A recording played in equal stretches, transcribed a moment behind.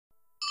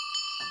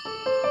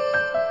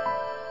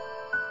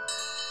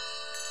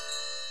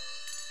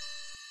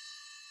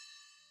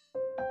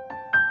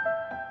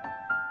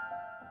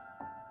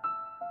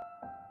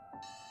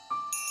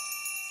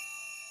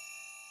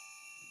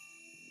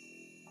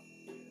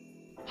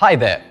Hi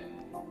there!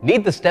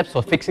 Need the steps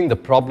for fixing the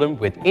problem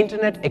with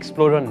Internet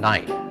Explorer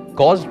 9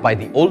 caused by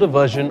the older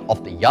version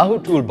of the Yahoo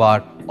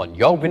toolbar on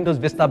your Windows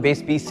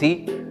Vista-based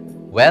PC?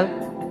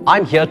 Well,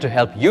 I'm here to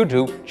help you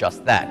do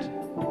just that.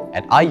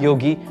 At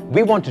iYogi,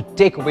 we want to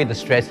take away the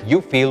stress you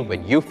feel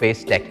when you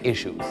face tech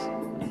issues.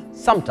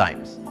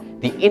 Sometimes,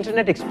 the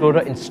Internet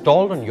Explorer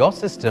installed on your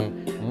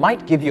system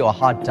might give you a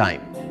hard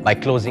time by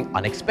closing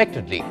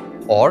unexpectedly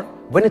or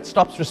when it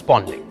stops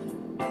responding.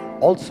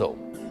 Also,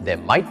 there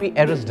might be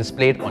errors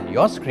displayed on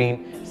your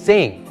screen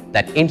saying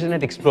that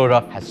Internet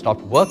Explorer has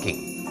stopped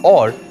working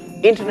or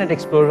Internet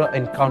Explorer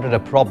encountered a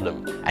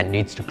problem and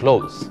needs to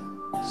close.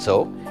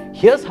 So,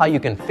 here's how you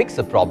can fix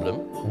a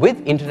problem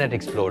with Internet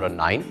Explorer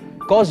 9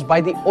 caused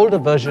by the older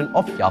version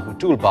of Yahoo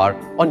toolbar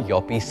on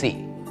your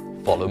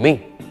PC. Follow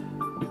me.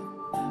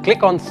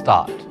 Click on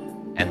Start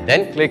and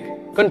then click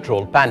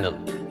Control Panel.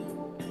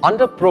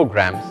 Under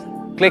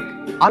Programs, click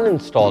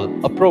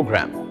Uninstall a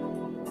program.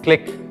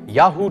 Click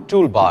Yahoo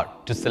toolbar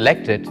to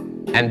select it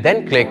and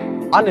then click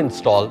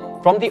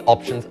Uninstall from the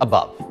options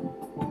above.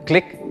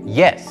 Click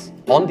Yes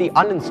on the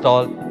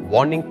Uninstall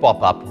warning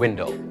pop-up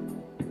window.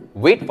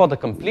 Wait for the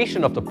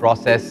completion of the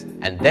process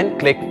and then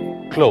click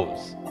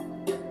Close.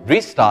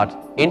 Restart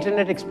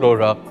Internet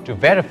Explorer to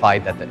verify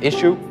that the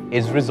issue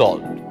is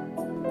resolved.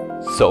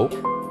 So,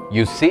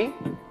 you see,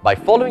 by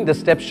following the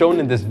steps shown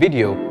in this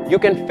video, you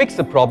can fix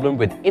the problem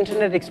with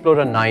Internet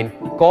Explorer 9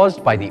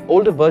 caused by the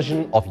older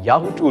version of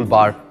Yahoo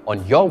toolbar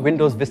on your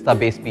Windows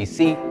Vista-based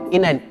PC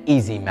in an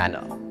easy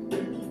manner.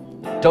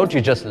 Don't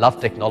you just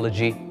love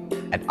technology?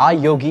 At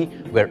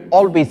iYogi, we're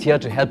always here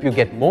to help you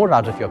get more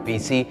out of your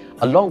PC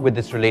along with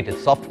its related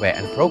software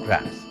and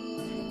programs.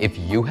 If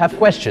you have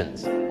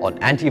questions on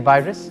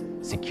antivirus,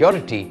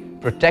 security,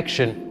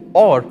 protection,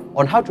 or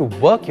on how to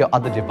work your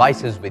other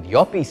devices with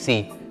your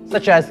PC,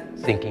 such as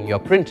syncing your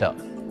printer,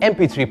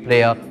 MP3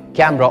 player,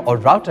 camera or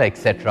router,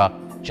 etc.,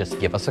 just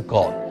give us a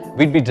call.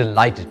 We'd be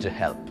delighted to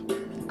help.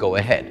 Go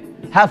ahead,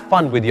 have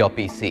fun with your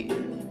PC.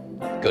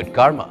 Good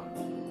karma.